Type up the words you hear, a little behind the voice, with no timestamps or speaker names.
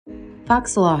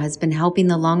Fox Law has been helping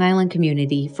the Long Island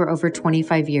community for over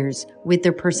 25 years with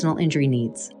their personal injury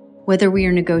needs. Whether we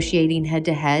are negotiating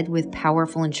head-to-head with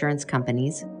powerful insurance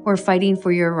companies or fighting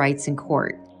for your rights in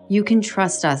court, you can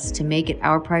trust us to make it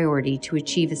our priority to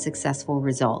achieve a successful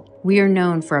result. We are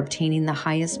known for obtaining the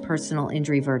highest personal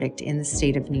injury verdict in the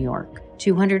state of New York,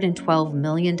 $212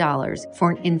 million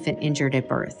for an infant injured at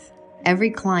birth.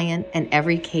 Every client and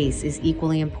every case is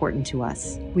equally important to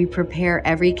us. We prepare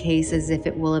every case as if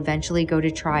it will eventually go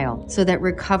to trial so that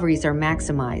recoveries are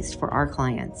maximized for our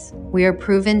clients. We are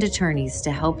proven attorneys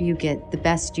to help you get the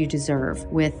best you deserve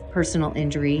with personal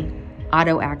injury,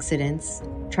 auto accidents,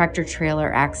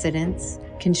 tractor-trailer accidents,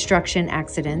 construction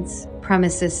accidents,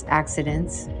 premises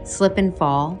accidents, slip and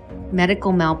fall,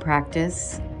 medical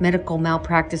malpractice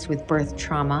with birth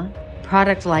trauma,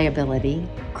 product liability,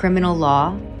 criminal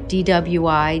law,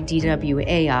 DWI,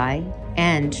 DWAI,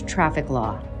 and traffic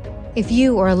law. If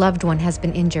you or a loved one has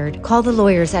been injured, call the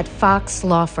lawyers at Fox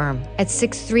Law Firm at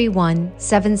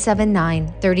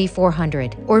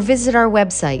 631-779-3400 or visit our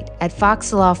website at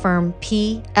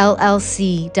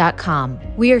foxlawfirmpllc.com.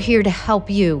 We are here to help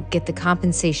you get the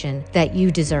compensation that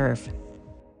you deserve.